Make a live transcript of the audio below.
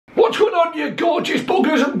going on, you gorgeous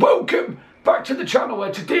buggers, and welcome back to the channel,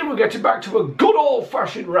 where today we're getting back to a good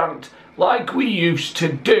old-fashioned rant like we used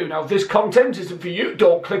to do. Now, if this content isn't for you,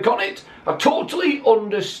 don't click on it. I totally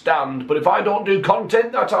understand, but if I don't do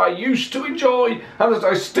content that I used to enjoy and that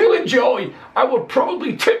I still enjoy, I would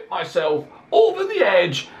probably tip myself over the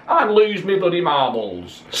edge and lose me bloody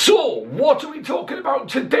marbles. So, what are we talking about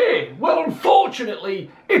today? Well,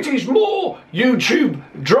 unfortunately, it is more YouTube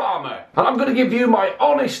drama. And I'm going to give you my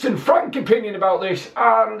honest and frank opinion about this,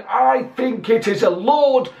 and I think it is a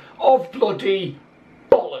load of bloody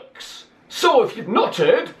bollocks. So, if you've not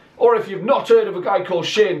heard, or if you've not heard of a guy called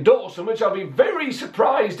Shane Dawson, which I'll be very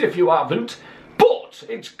surprised if you haven't, but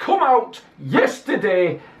it's come out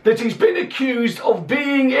yesterday that he's been accused of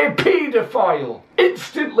being a paedophile.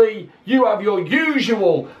 Instantly, you have your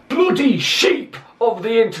usual bloody sheep of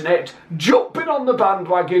the internet jumping on the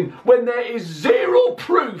bandwagon when there is zero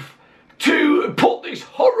proof to put this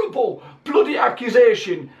horrible bloody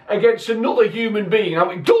accusation against another human being. Now,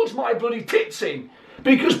 it does my bloody tits in,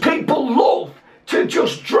 because people love to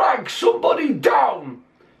just drag somebody down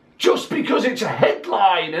just because it's a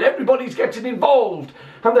headline and everybody's getting involved,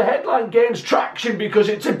 and the headline gains traction because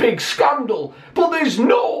it's a big scandal. But there's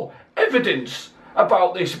no evidence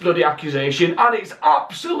about this bloody accusation, and it's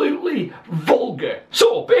absolutely vulgar.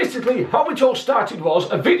 So basically, how it all started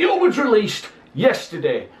was a video was released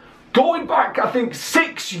yesterday, going back I think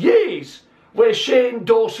 6 years, where Shane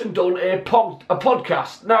Dawson done a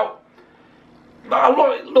podcast. Now,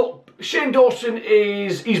 look, Shane Dawson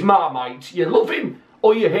he's Marmite. You love him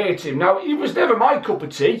or you hate him. Now, he was never my cup of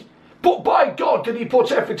tea, but by God did he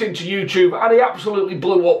put effort into YouTube, and he absolutely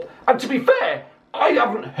blew up. And to be fair, I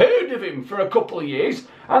haven't heard of him for a couple of years,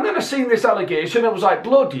 and then I seen this allegation and I was like,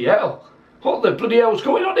 bloody hell, what the bloody hell's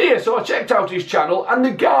going on here? So I checked out his channel, and the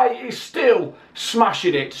guy is still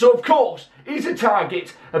smashing it. So of course, he's a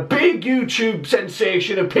target, a big YouTube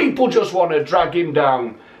sensation, and people just want to drag him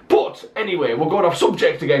down. But anyway, we're going off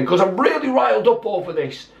subject again, because I'm really riled up over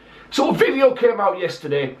this. So a video came out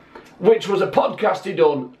yesterday, which was a podcast he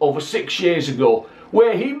done over 6 years ago,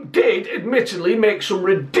 where he did admittedly make some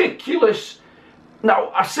ridiculous,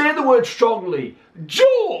 now I say the word strongly,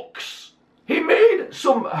 jokes. He made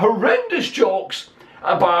some horrendous jokes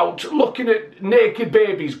about looking at naked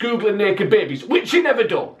babies, googling naked babies, which he never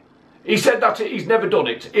done. He said that he's never done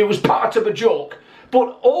it. It was part of a joke.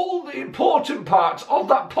 But all the important parts of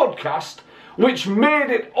that podcast, which made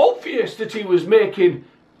it obvious that he was making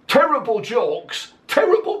terrible jokes,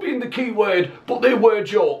 terrible being the key word, but they were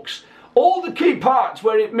jokes. All the key parts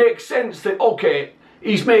where it makes sense that, okay,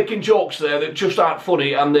 he's making jokes there that just aren't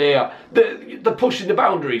funny, and they're pushing the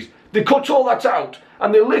boundaries. They cut all that out,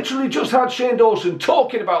 and they literally just had Shane Dawson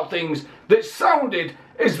talking about things that sounded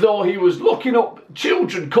as though he was looking up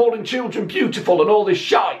children, calling children beautiful and all this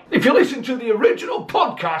shite. If you listen to the original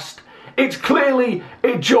podcast, it's clearly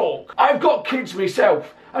a joke. I've got kids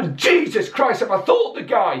myself, and Jesus Christ, if I thought the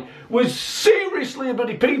guy was seriously a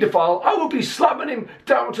bloody paedophile, I would be slamming him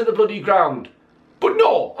down to the bloody ground. But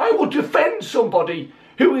no, I would defend somebody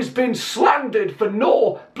who has been slandered for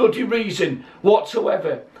no bloody reason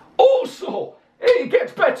whatsoever. Also, it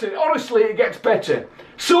gets better. Honestly, it gets better.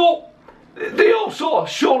 So, they also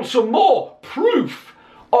shown some more proof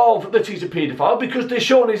of that he's a paedophile, because they've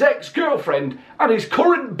shown his ex-girlfriend and his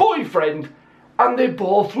current boyfriend, and they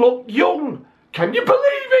both look young. Can you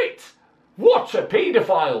believe it? What a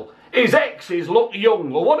paedophile. His exes look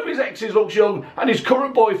young, or one of his exes looks young, and his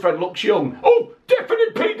current boyfriend looks young. Oh,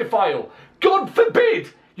 definite paedophile. God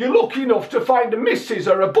forbid you're lucky enough to find a missus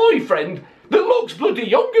or a boyfriend that looks bloody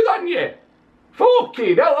younger than you.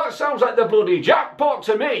 Fucking hell, that sounds like the bloody jackpot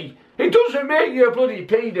to me. It doesn't make you a bloody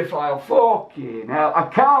paedophile. Fucking hell, I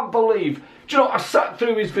can't believe. Do you know, I sat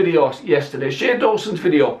through his video yesterday, Shane Dawson's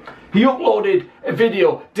video. He uploaded a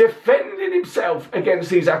video defending himself against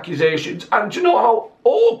these accusations. And do you know how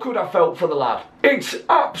awkward I felt for the lad? It's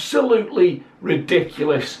absolutely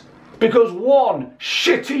ridiculous. Because one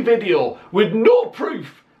shitty video with no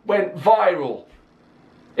proof went viral.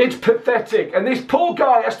 It's pathetic. And this poor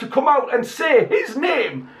guy has to come out and say his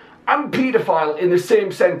name and paedophile in the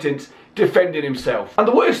same sentence, defending himself. And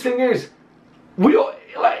the worst thing is,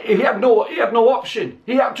 he had no option.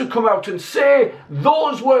 He had to come out and say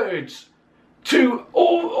those words to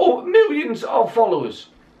millions of followers,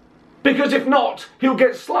 because if not, he'll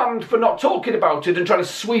get slammed for not talking about it and trying to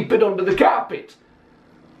sweep it under the carpet.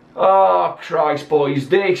 Oh Christ, boys,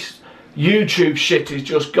 this YouTube shit has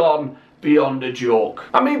just gone beyond a joke.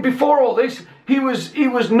 I mean, before all this, he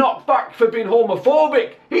was knocked back for being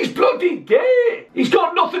homophobic. He's bloody gay. He's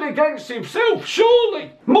got nothing against himself,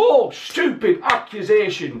 surely. More stupid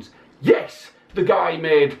accusations. Yes, the guy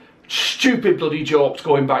made stupid bloody jokes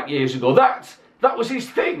going back years ago. That was his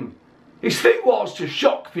thing. His thing was to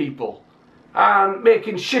shock people and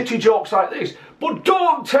making shitty jokes like this. But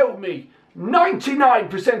don't tell me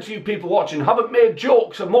 99% of you people watching haven't made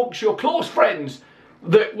jokes amongst your close friends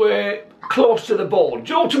that were close to the bone.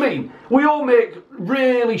 Do you know what I mean? We all make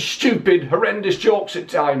really stupid, horrendous jokes at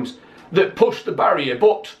times that push the barrier,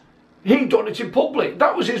 but he done it in public.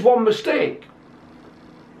 That was his one mistake.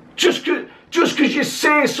 Just because you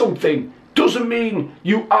say something doesn't mean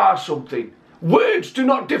you are something. Words do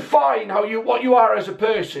not define what you are as a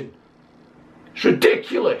person. It's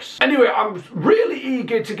ridiculous. Anyway, I'm really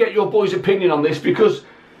eager to get your boys' opinion on this, because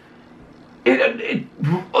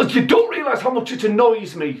you don't realise how much it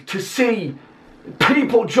annoys me to see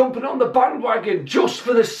people jumping on the bandwagon just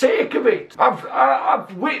for the sake of it.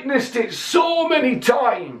 I've witnessed it so many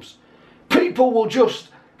times. People will just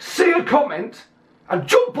see a comment and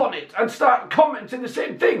jump on it and start commenting the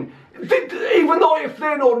same thing, even though if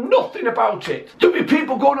they know nothing about it. There'll be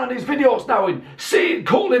people going on his videos now and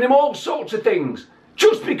calling him all sorts of things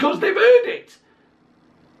just because they've heard it.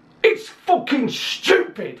 It's fucking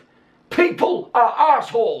stupid. People are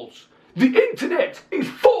arseholes. The internet is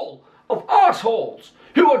full of arseholes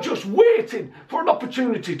who are just waiting for an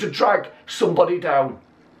opportunity to drag somebody down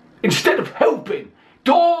instead of helping.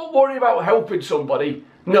 Don't worry about helping somebody.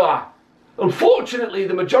 Nah. Unfortunately,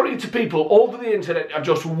 the majority of people over the internet are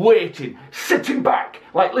just waiting, sitting back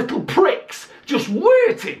like little pricks, just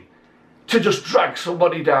waiting to just drag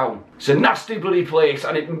somebody down. It's a nasty bloody place,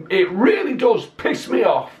 and it really does piss me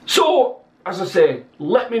off. So, as I say,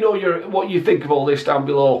 let me know what you think of all this down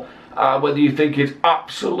below, whether you think it's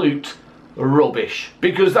absolute rubbish,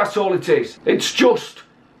 because that's all it is. It's just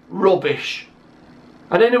rubbish.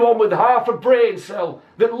 And anyone with half a brain cell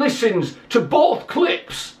that listens to both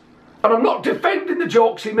clips, and I'm not defending the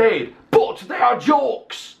jokes he made, but they are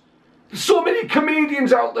jokes. There's so many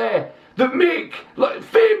comedians out there that make, like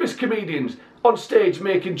famous comedians on stage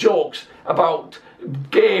making jokes about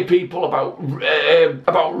gay people, about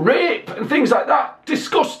rape and things like that.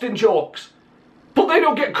 Disgusting jokes. But they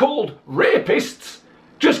don't get called rapists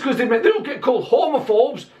just because they don't get called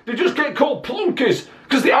homophobes. They just get called plonkers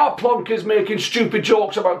because they are plonkers making stupid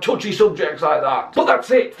jokes about touchy subjects like that. But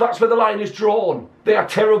that's it. That's where the line is drawn. They are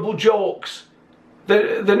terrible jokes.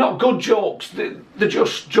 They're not good jokes. They're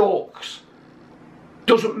just jokes.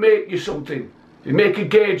 Doesn't make you something. If you make a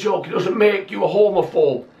gay joke, it doesn't make you a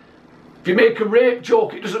homophobe. If you make a rape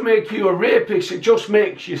joke, it doesn't make you a rapist. It just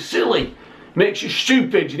makes you silly. Makes you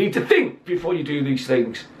stupid. You need to think before you do these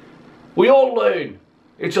things. We all learn.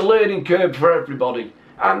 It's a learning curve for everybody.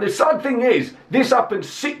 And the sad thing is, this happened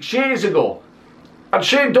 6 years ago. And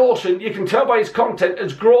Shane Dawson, you can tell by his content,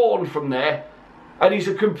 has grown from there. And he's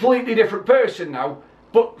a completely different person now.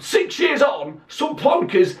 But 6 years on, some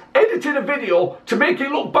plonkers edited a video to make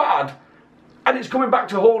it look bad. And it's coming back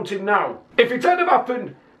to haunt him now. If it had have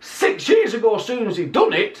happened 6 years ago, as soon as he'd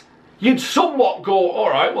done it, you'd somewhat go,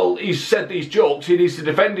 alright, well, he's said these jokes, he needs to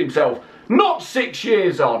defend himself. Not 6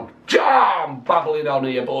 years on. I'm babbling on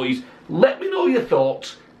here, boys. Let me know your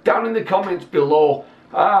thoughts down in the comments below.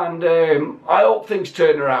 And I hope things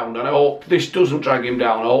turn around, and I hope this doesn't drag him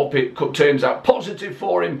down. I hope it turns out positive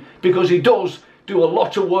for him, because he does do a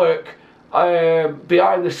lot of work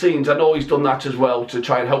behind the scenes. I know he's done that as well to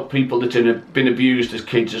try and help people that have been abused as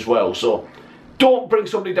kids as well. So don't bring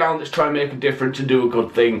somebody down that's trying to make a difference and do a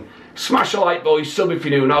good thing. Smash a like, boys, sub if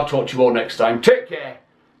you're new, and I'll talk to you all next time. Take care.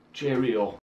 Cheerio.